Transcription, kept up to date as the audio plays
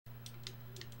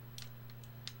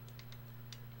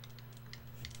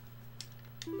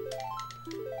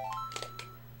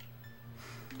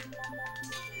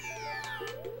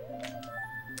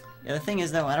Yeah, the thing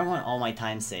is though, I don't want all my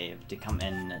time saved to come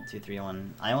in at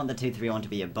 231. I want the 231 to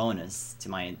be a bonus to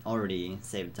my already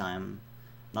saved time.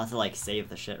 Not to like save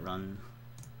the shit run.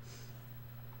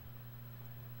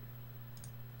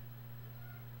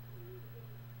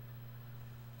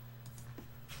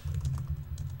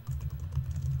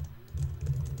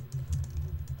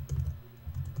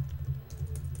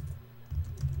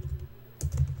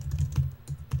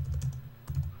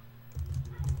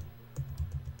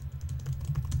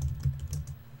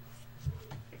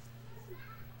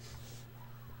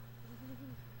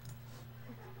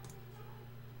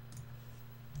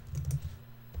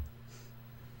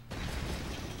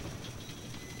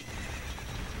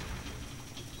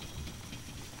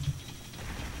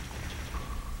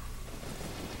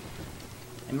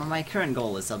 And my current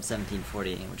goal is sub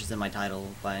 1740, which is in my title,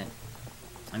 but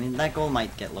I mean that goal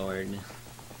might get lowered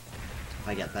if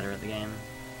I get better at the game.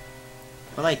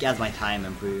 Or like as my time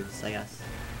improves, I guess.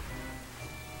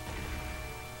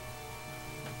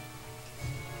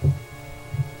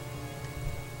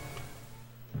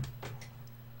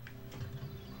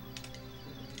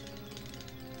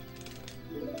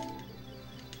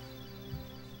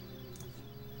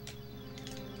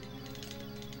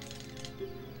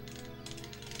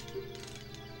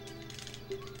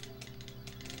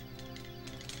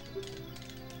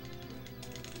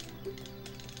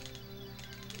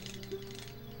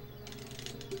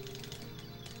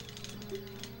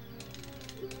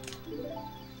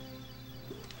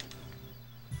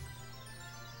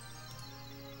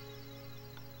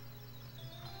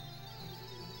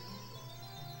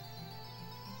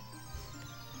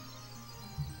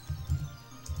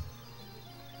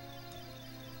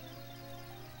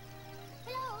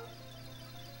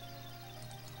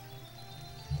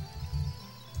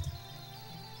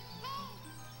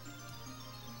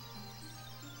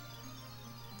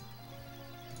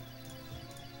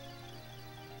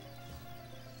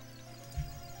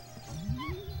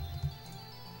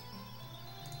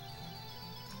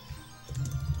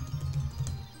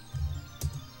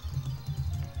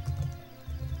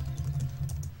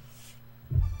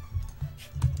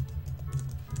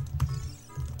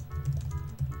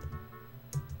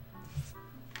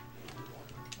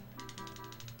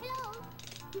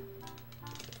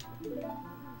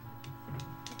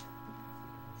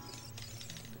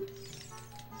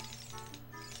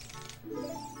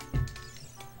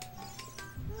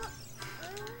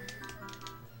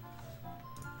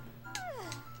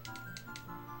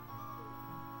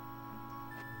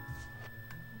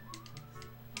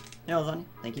 Yeah, Lasagna,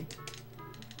 thank you.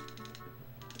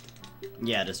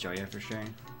 Yeah, Destroyer for sure.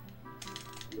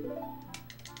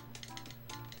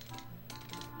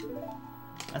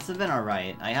 That's been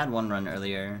alright. I had one run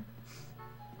earlier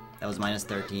that was minus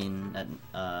 13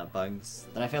 at bugs.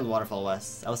 Then I failed Waterfall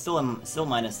WESS. I was still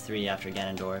minus 3 after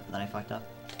Ganondorf, but then I fucked up.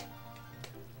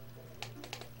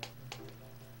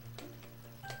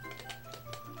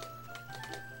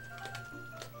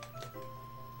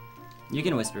 You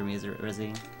can whisper me,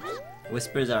 Rizzy.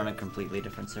 Whispers are on a completely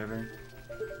different server.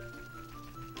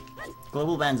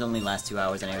 Global bans only last 2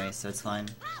 hours anyway, so it's fine.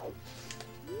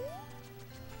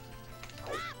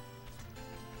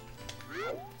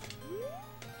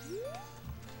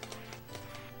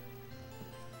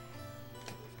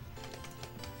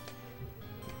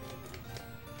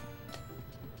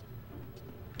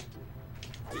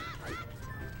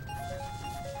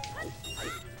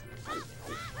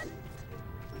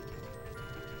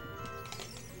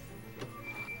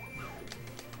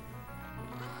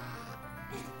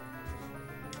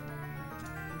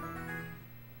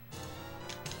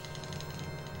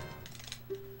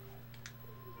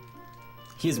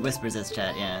 Use whispers as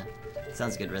chat, yeah.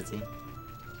 Sounds good, Rizzy.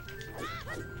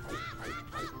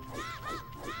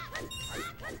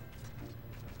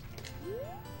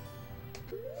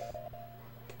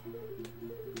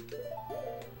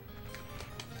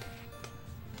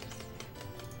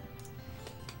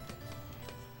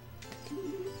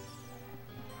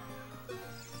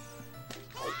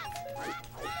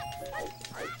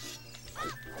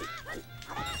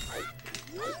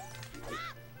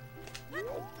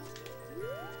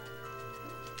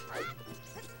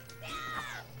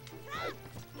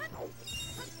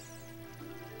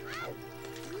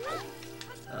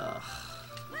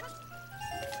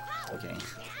 Okay.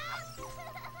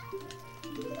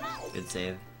 Good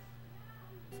save.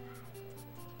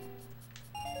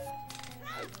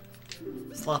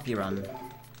 Sloppy run.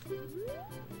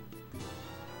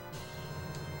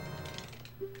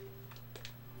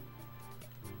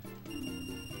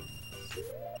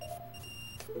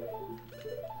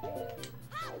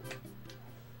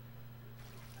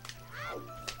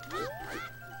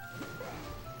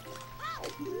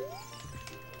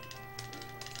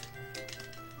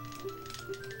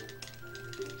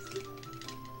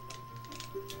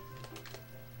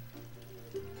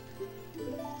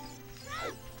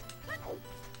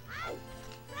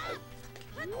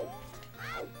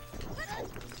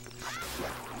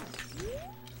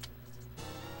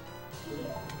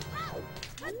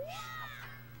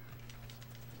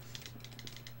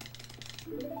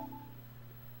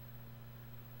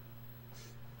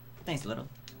 Thanks, little.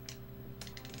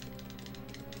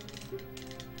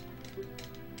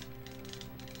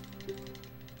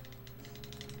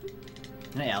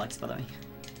 Hey, Alex, by the way.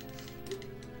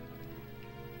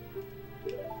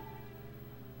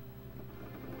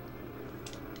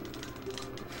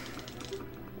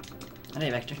 Hey,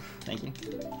 Vector. Thank you.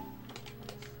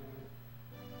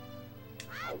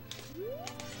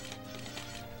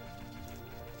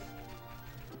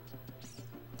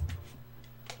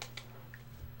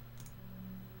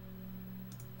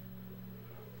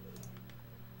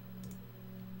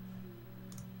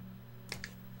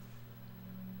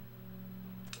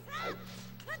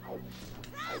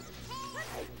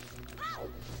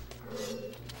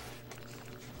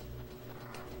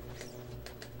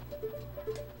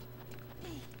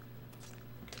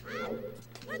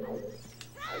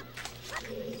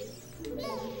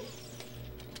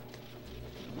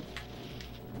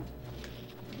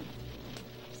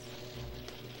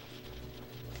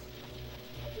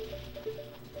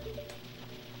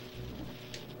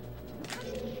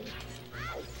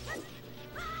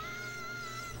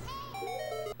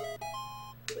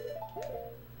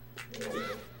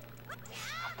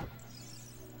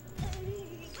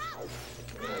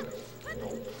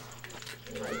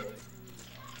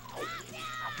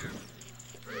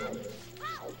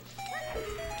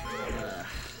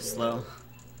 Slow.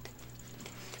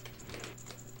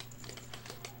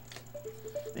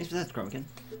 Thanks for that, Chromakin.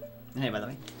 And hey, by the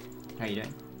way, how are you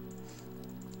doing?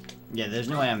 Yeah, there's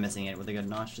no way I'm missing it with a good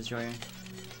Notch Destroyer.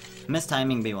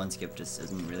 Mistiming B1 skip just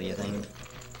isn't really a thing.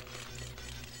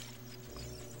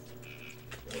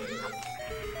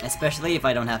 Especially if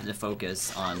I don't have to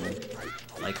focus on,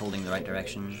 like, holding the right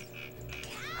direction.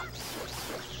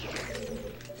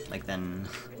 Like, then,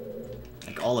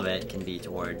 like, all of it can be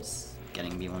towards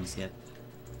getting B1 skip.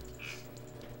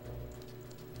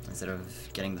 Instead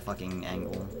of getting the fucking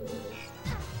angle.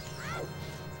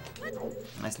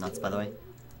 Nice nuts, by the way.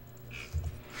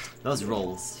 Those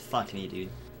rolls, fuck me, dude.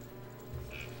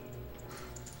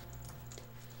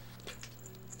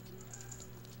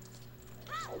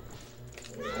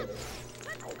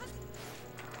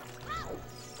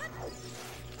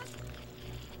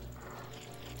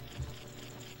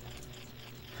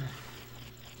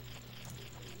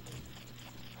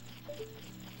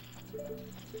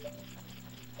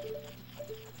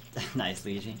 Nice,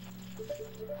 Luigi.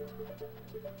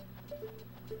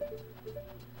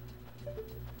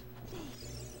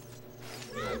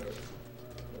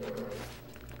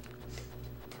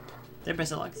 Hey,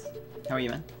 Bristlex. How are you,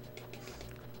 man?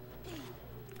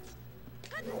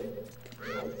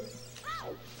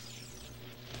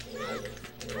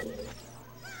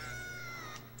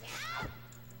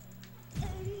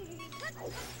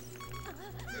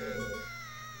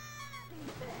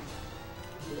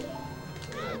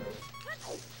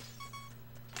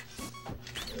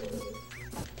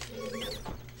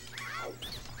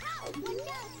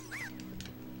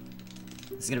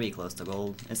 This is gonna be close to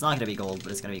gold. It's not gonna be gold,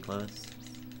 but it's gonna be close.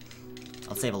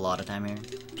 I'll save a lot of time here.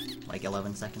 Like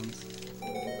 11 seconds.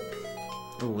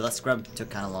 Ooh, that scrub took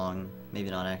kinda long.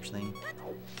 Maybe not actually.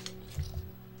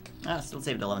 Ah, still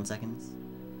saved 11 seconds.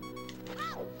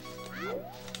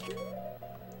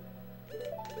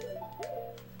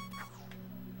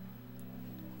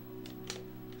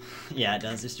 Yeah, it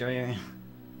does, Destroyer.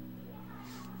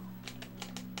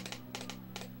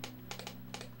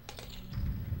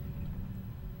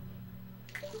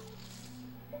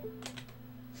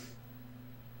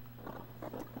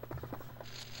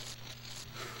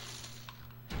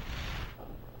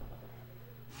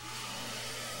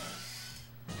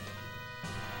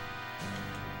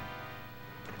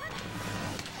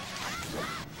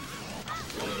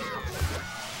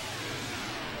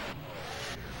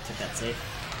 Took that safe.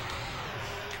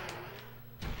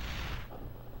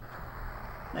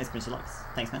 Nice, Mr. Lux.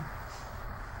 Thanks, man.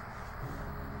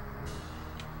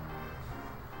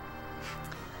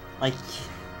 Like...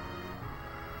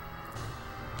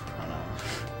 I don't know.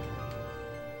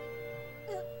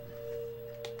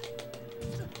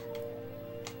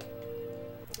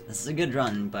 This is a good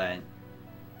run, but...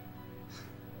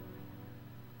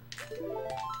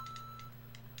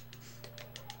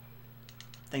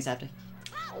 Thanks, Haptic.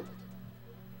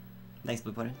 Thanks,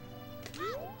 Blue Porter.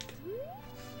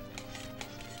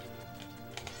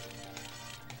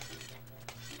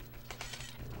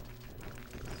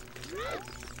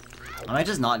 I might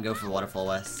just not go for Waterfall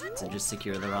West to just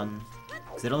secure the run.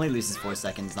 Because it only loses 4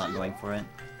 seconds not going for it.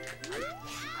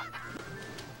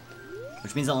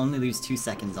 Which means I'll only lose 2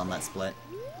 seconds on that split.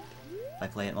 If I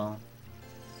play it well.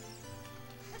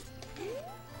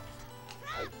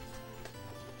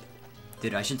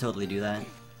 Dude, I should totally do that.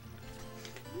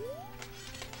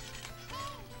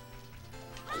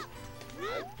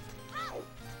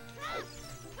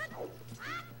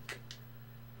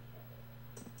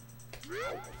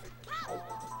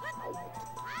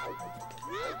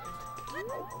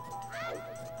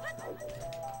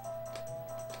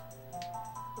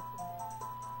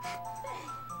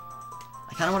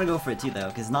 I kinda wanna go for it too though,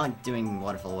 because not doing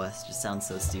Waterfall West just sounds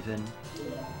so stupid.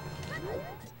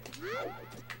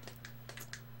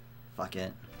 Fuck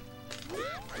it.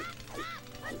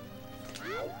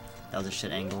 That was a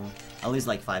shit angle. I'll lose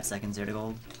like 5 seconds here to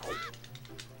gold.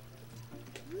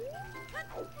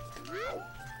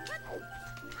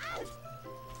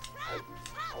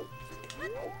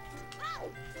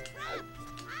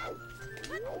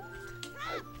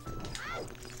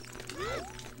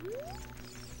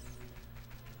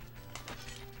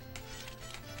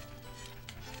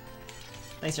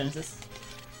 Thanks, Genesis.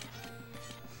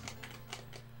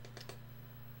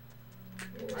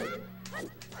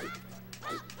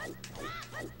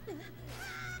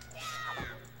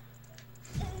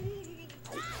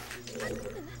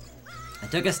 I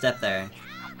took a step there.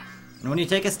 And when you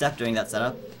take a step during that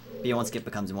setup, B1 skip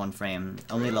becomes 1 frame.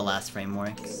 Only the last frame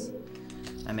works.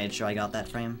 I made sure I got that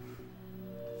frame.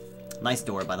 Nice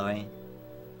door, by the way.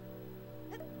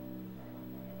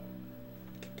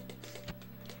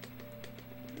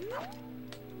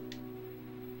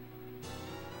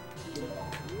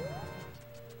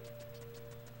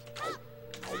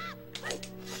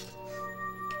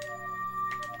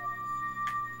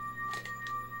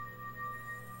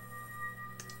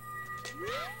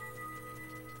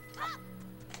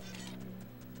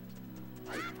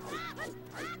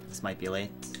 This might be late.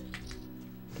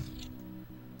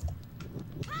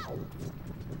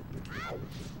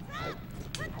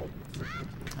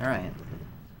 Alright.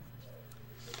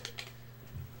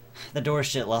 The door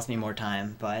shit lost me more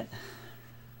time, but...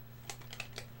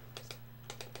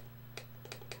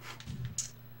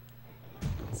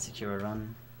 secure a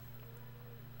run.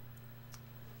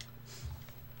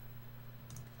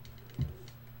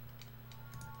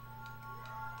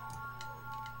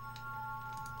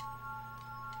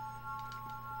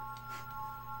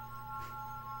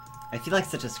 I feel like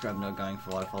such a scrub note going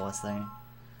for Waterfall West there,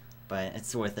 but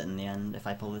it's worth it in the end if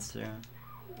I pull this through. And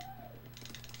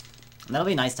that'll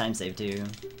be a nice time save too,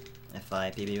 if I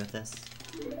PB with this.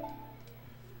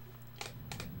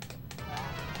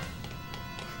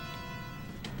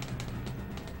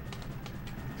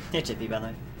 Hey Chippy, by the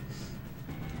way.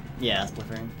 Yeah,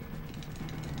 Spliffer.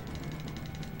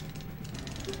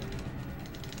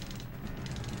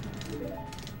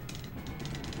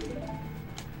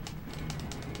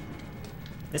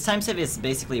 This time save is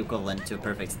basically equivalent to a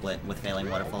perfect split with failing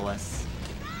Waterfall West.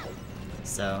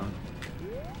 So...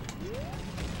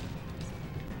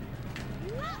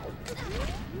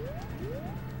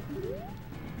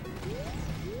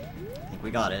 I think we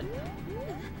got it.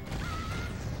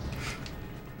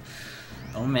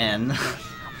 Oh man.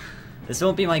 This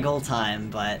won't be my goal time,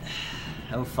 but...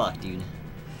 oh fuck, dude.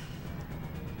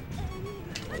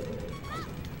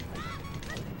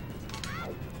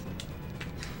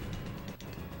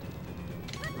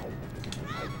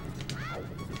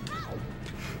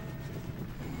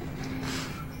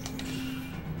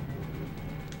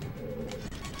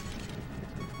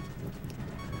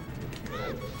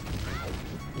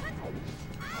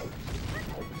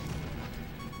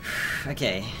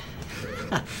 Okay.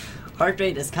 Heart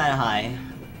rate is kinda high.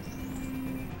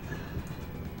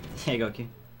 Here you go, Q.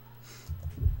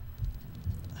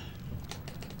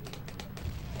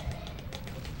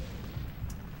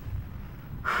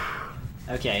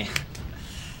 Okay.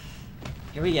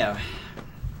 Here we go.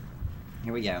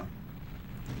 Here we go.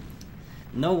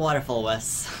 No Waterfall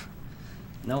West.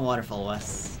 No Waterfall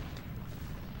West.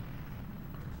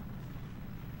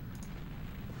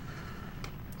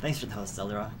 Thanks for the host,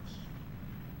 Zelda Rock.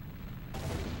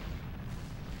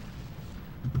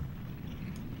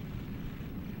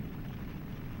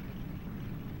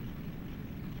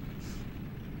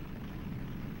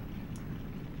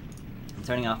 I'm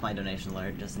turning off my donation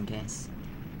alert just in case.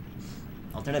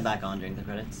 I'll turn it back on during the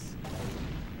credits.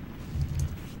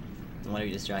 Don't want to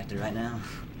be distracted right now.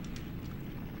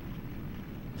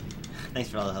 Thanks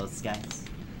for all the hosts, guys.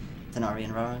 Tenari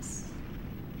and Raros.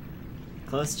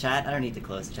 Close chat? I don't need to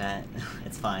close chat.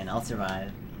 It's fine, I'll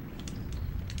survive.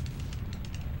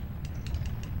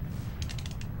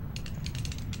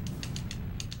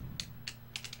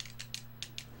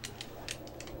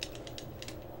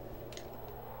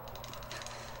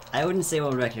 I wouldn't say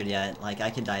world record yet, like I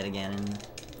could die again and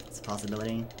it's a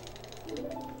possibility.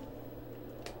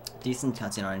 Decent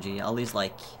cutscene RNG, I'll lose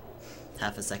like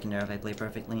half a second there if I play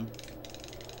perfectly.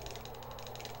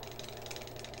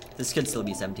 This could still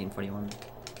be 1741.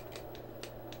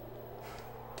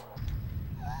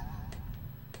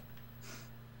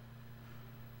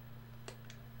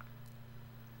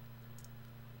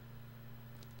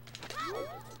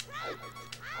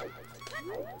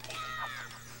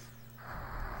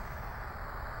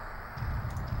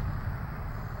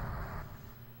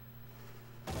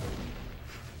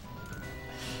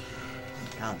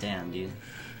 God damn, dude.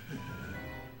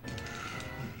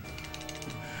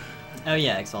 Oh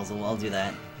yeah, X-Files, I'll do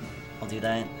that. I'll do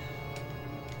that.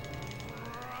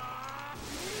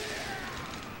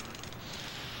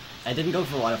 I didn't go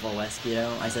for waterfall WESS,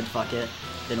 Keto. I said fuck it.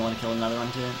 Didn't want to kill another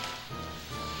one to it.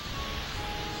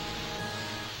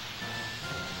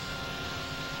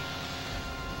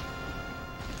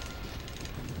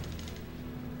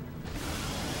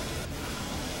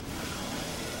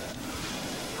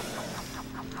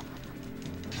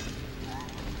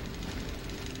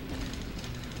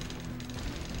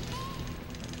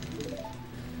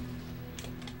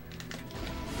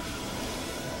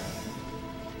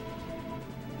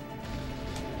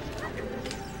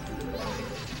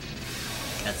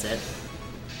 That's it.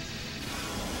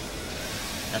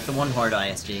 That's the one hard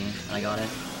ISG, and I got it.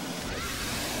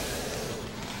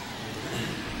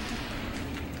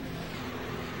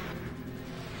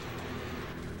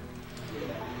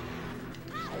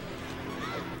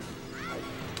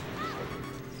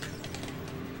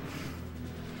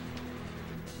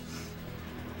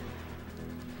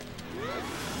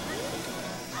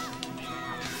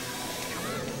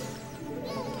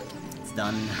 It's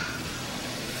done.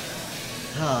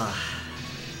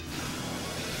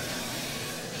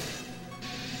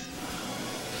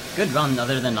 Good run,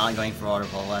 other than not going for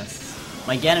waterfall WESS.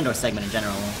 My Ganondorf segment in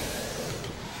general.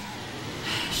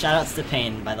 Shoutouts to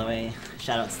Pain, by the way.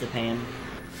 Shoutouts to Pain.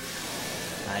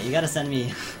 You gotta send me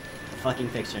a fucking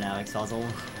picture now, X-Fuzzle.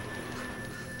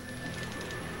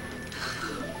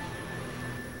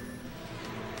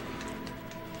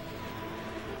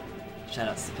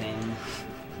 Shoutouts to Pain.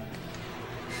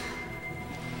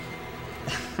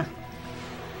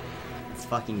 Let's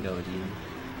fucking go, dude.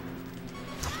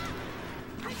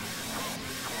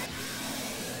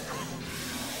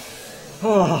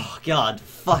 Oh, God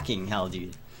fucking hell,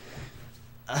 dude.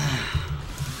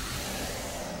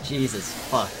 Jesus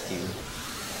fuck, dude.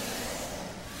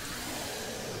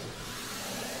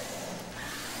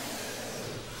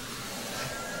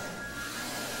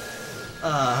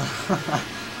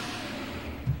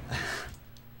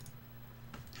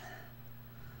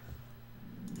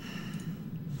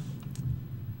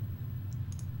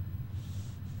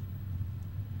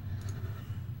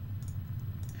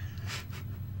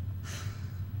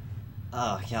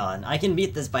 Oh god, I can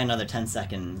beat this by another 10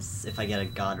 seconds if I get a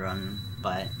god run,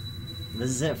 but this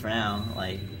is it for now,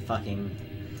 like, fucking...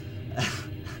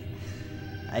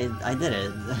 I did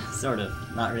it, sort of,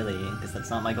 not really, because that's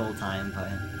not my goal time,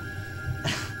 but...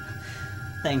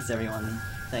 Thanks everyone,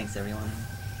 thanks everyone.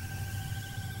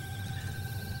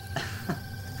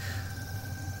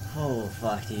 Oh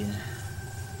fuck, dude.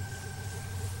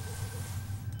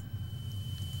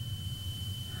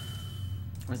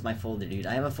 Where's my folder, dude?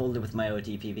 I have a folder with my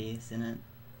OTPVs in it.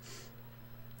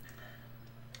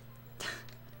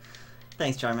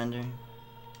 Thanks, Charmander.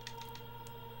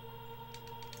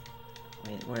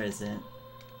 Wait, where is it?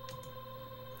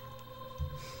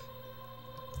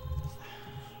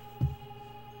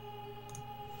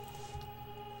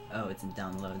 Oh, it's in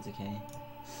downloads, okay.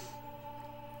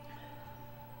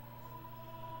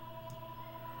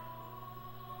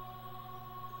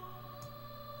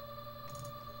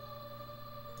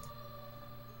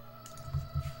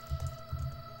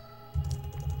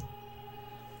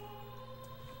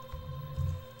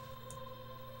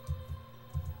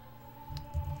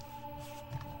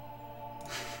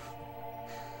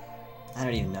 I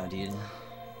don't even know, dude.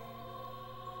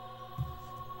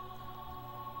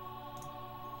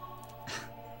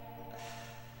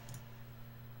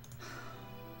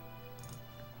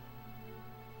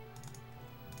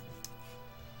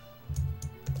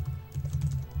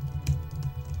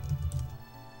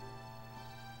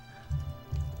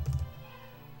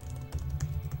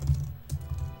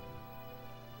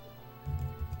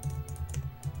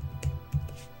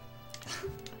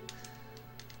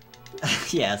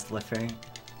 Yeah, Flipper.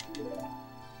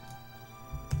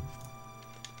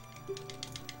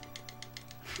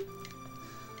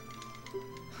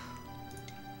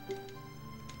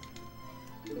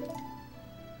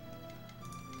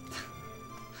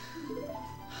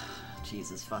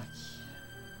 Jesus fuck.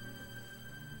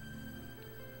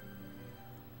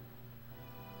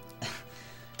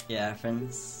 Yeah,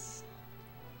 friends.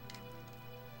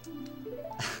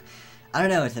 I don't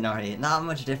know, Tenari. Not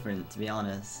much different, to be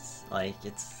honest. Like,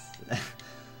 it's...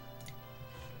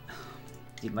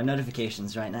 Dude, my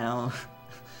notifications right now...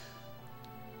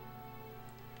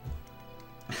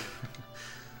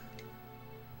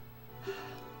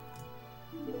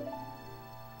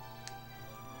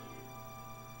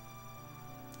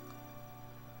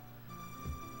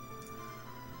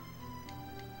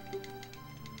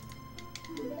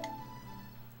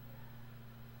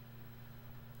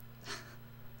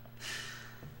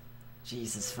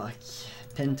 Jesus fuck.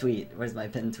 Pin tweet. Where's my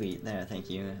pin tweet? There, thank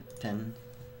you. Pin.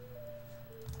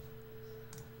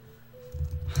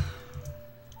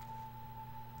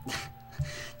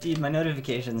 Dude, my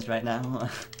notifications right now.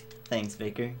 Thanks,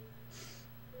 Baker.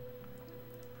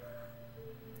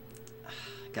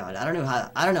 God, I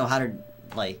don't know how to,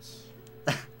 like...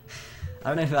 I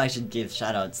don't know who I should give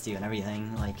shoutouts to and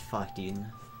everything. Like, fuck, dude.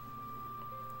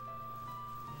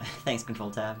 Thanks,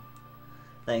 Control Tab.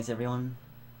 Thanks, everyone.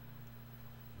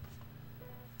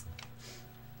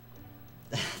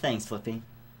 Thanks, Flippy.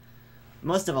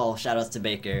 Most of all, shoutouts to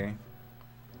Baker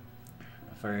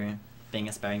for being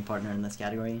a sparring partner in this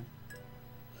category.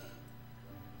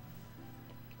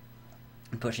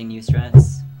 And pushing new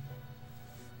strats.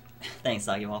 Thanks,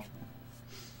 Soggy Waffle.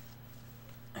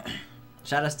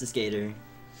 Shoutouts to Skater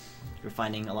for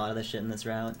finding a lot of the shit in this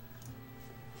route.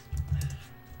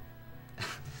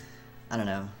 I don't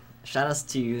know. Shoutouts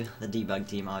to the debug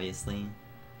team, obviously.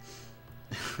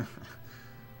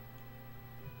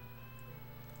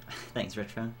 Thanks,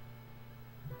 Retro.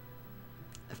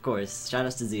 Of course,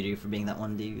 shoutouts to Zudu for being that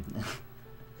one dude.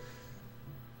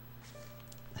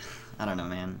 I don't know,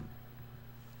 man.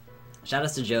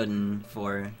 Shoutouts to Joden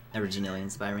for originally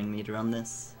inspiring me to run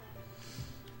this.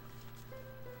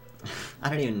 I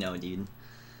don't even know, dude.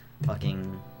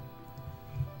 Fucking...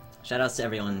 Shoutouts to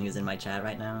everyone who's in my chat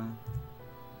right now.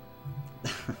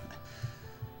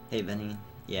 Hey, Benny.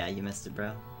 Yeah, you missed it,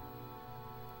 bro.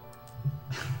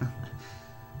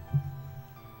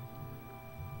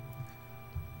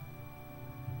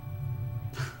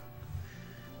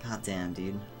 God damn,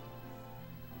 dude.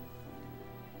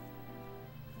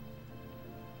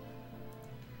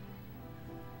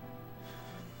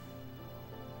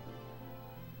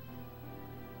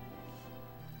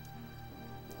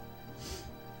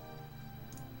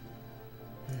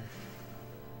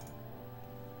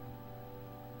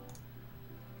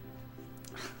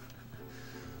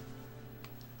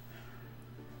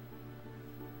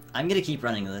 I'm gonna keep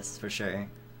running this for sure.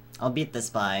 I'll beat this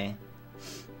by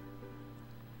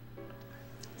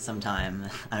sometime.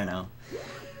 I don't know.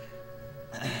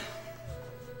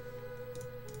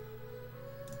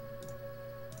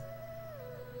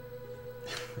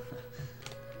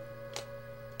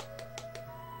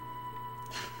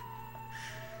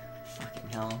 Fucking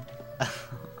hell.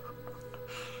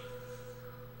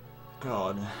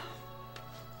 God.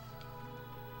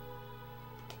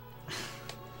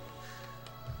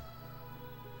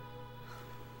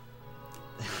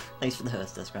 Thanks for the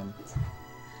hostess, friend.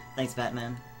 Thanks,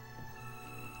 Batman.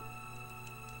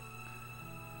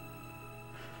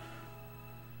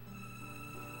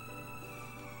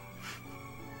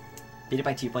 Beat it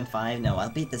by 2.5? No, I'll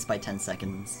beat this by 10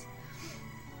 seconds.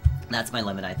 That's my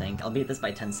limit, I think. I'll beat this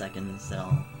by 10 seconds, then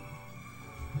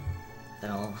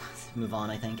I'll move on,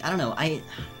 I think. I don't know,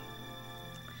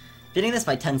 beating this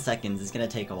by 10 seconds is gonna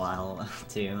take a while,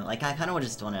 too. Like, I kinda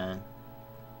just wanna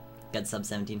get sub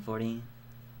 1740.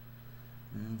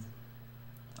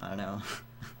 I don't know.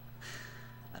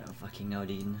 I don't fucking know,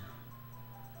 dude.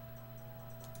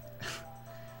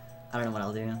 I don't know what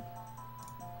I'll do.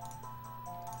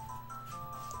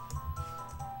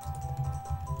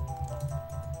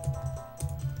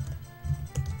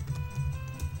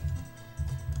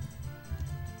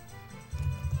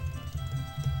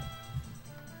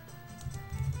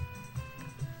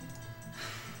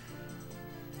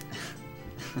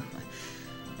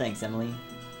 Thanks, Emily.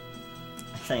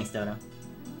 Thanks, Dodo.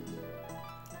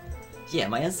 Yeah,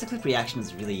 my instant-click reaction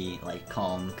was really, like,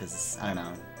 calm, because, I don't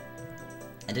know.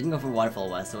 I didn't go for Waterfall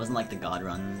West, so it wasn't like the God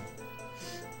Run.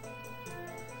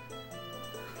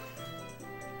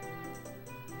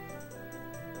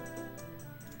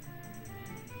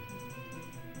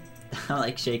 I'm,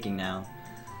 like, shaking now.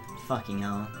 Fucking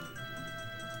hell.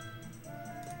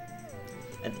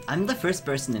 I'm the first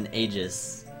person in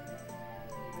ages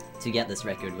to get this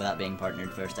record without being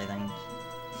partnered first, I think.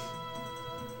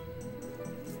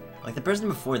 Like, the person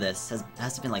before this has to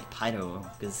have been like Pyro,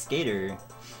 because Skater,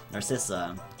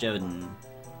 Narcissa, Joden,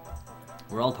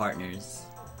 we're all partners.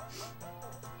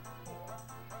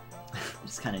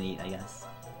 Which is kinda neat, I guess.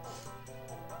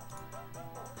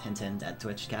 Hint hint at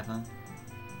Twitch, Kappa.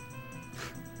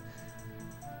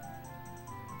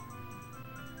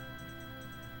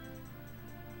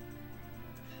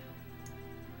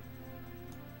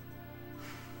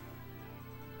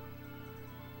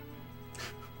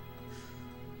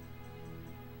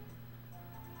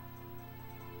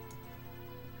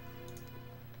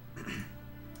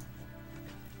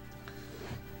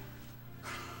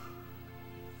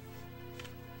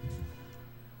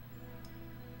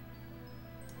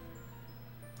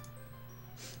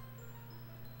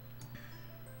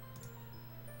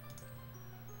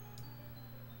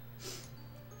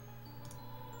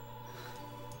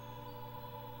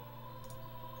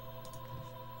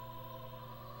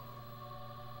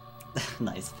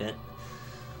 Nice fit.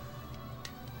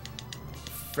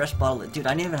 Fresh bottle. Dude,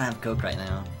 I don't even have Coke right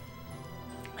now.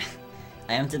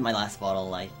 I emptied my last bottle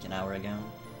like an hour ago.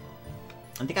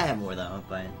 I think I have more though,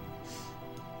 but...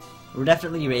 We're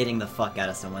definitely raiding the fuck out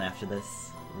of someone after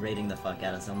this. Raiding the fuck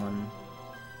out of someone.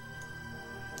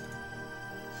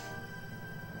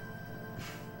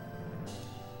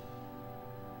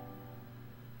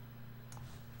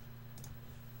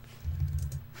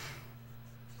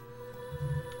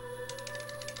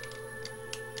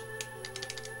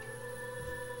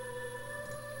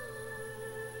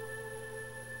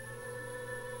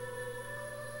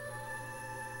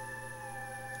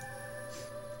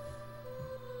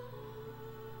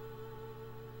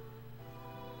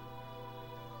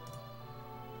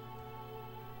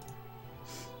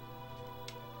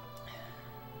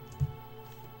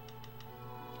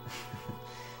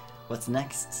 What's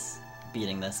next?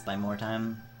 Beating this by more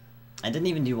time. I didn't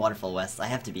even do Waterfall West. I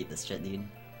have to beat this shit, dude.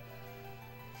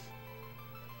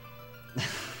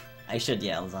 I should,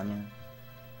 yeah, Lasagna.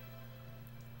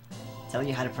 Tell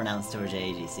you how to pronounce Torje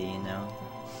AGC, no?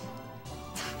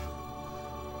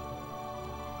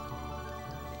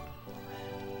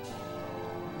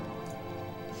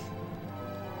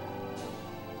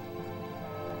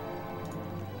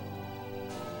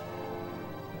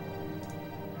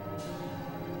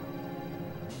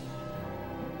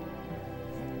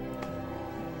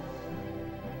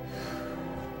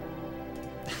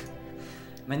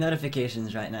 My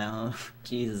notifications right now.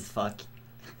 Jesus fuck.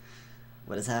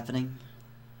 What is happening?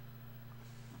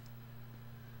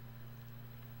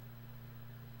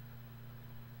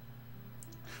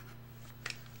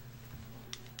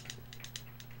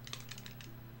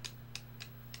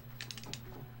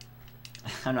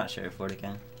 I'm not sure,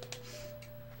 Fortica.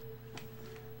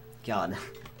 God.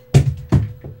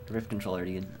 Rift controller,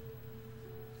 dude.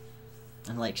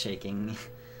 I'm like shaking.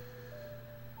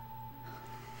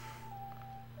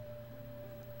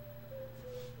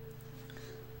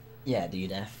 Yeah,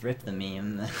 dude, F. Rip the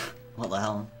meme. What the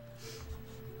hell?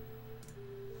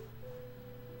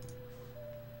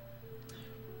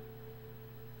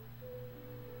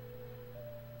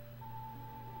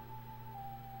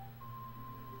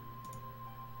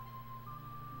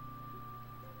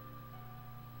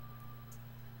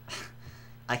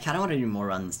 I kinda wanna do more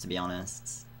runs, to be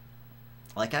honest.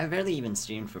 Like, I barely even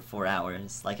streamed for 4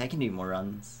 hours. Like, I can do more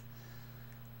runs.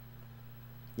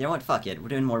 You know what? Fuck it. We're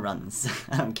doing more runs.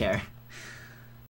 I don't care.